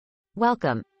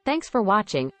Welcome. Thanks for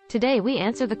watching. Today we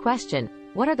answer the question,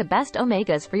 what are the best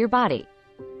omegas for your body?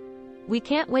 We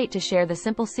can't wait to share the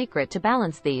simple secret to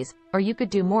balance these, or you could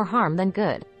do more harm than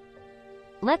good.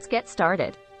 Let's get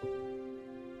started.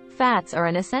 Fats are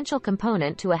an essential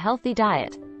component to a healthy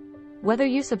diet. Whether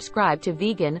you subscribe to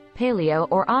vegan, paleo,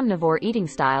 or omnivore eating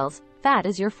styles, fat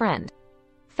is your friend.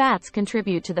 Fats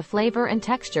contribute to the flavor and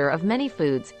texture of many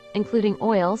foods, including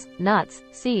oils, nuts,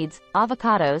 seeds,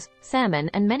 avocados, salmon,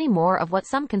 and many more of what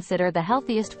some consider the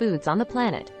healthiest foods on the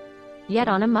planet. Yet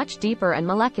on a much deeper and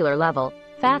molecular level,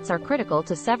 fats are critical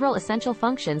to several essential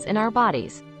functions in our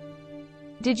bodies.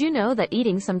 Did you know that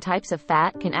eating some types of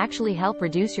fat can actually help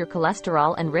reduce your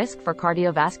cholesterol and risk for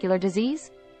cardiovascular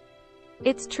disease?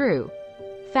 It's true.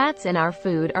 Fats in our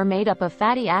food are made up of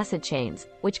fatty acid chains,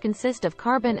 which consist of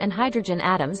carbon and hydrogen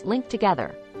atoms linked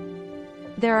together.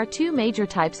 There are two major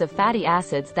types of fatty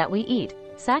acids that we eat,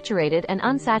 saturated and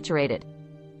unsaturated.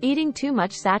 Eating too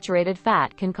much saturated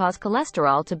fat can cause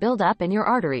cholesterol to build up in your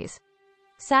arteries.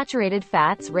 Saturated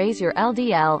fats raise your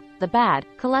LDL, the bad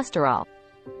cholesterol.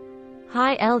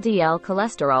 High LDL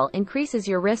cholesterol increases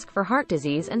your risk for heart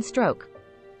disease and stroke.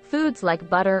 Foods like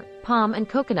butter, palm and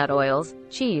coconut oils,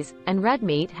 cheese, and red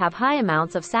meat have high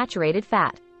amounts of saturated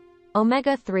fat.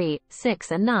 Omega-3,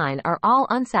 6 and 9 are all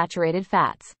unsaturated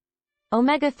fats.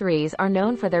 Omega-3s are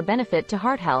known for their benefit to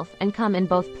heart health and come in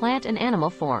both plant and animal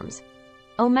forms.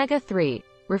 Omega-3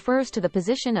 refers to the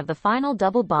position of the final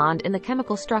double bond in the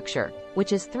chemical structure,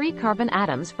 which is 3 carbon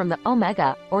atoms from the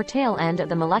omega, or tail end of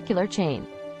the molecular chain.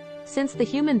 Since the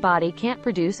human body can't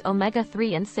produce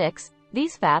omega-3 and 6,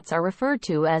 these fats are referred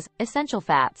to as essential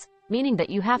fats, meaning that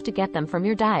you have to get them from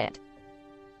your diet.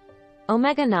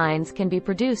 Omega-9s can be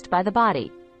produced by the body.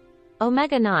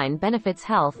 Omega-9 benefits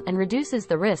health and reduces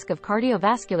the risk of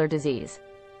cardiovascular disease.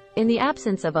 In the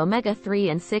absence of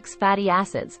omega-3 and 6 fatty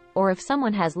acids, or if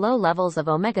someone has low levels of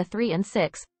omega-3 and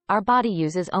 6, our body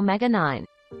uses omega-9.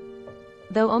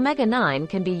 Though omega-9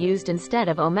 can be used instead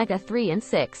of omega-3 and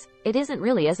 6, it isn't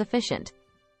really as efficient.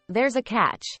 There's a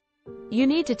catch. You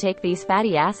need to take these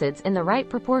fatty acids in the right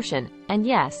proportion, and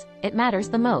yes, it matters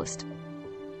the most.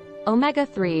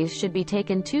 Omega-3s should be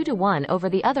taken 2-to-1 over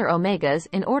the other omegas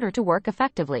in order to work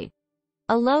effectively.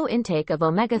 A low intake of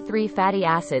omega-3 fatty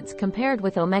acids compared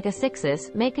with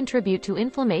omega-6s may contribute to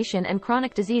inflammation and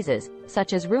chronic diseases,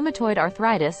 such as rheumatoid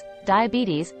arthritis,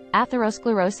 diabetes,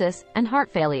 atherosclerosis, and heart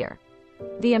failure.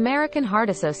 The American Heart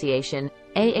Association,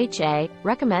 AHA,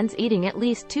 recommends eating at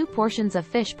least 2 portions of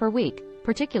fish per week,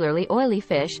 particularly oily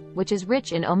fish, which is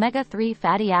rich in omega-3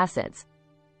 fatty acids.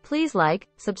 Please like,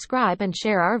 subscribe and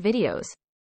share our videos.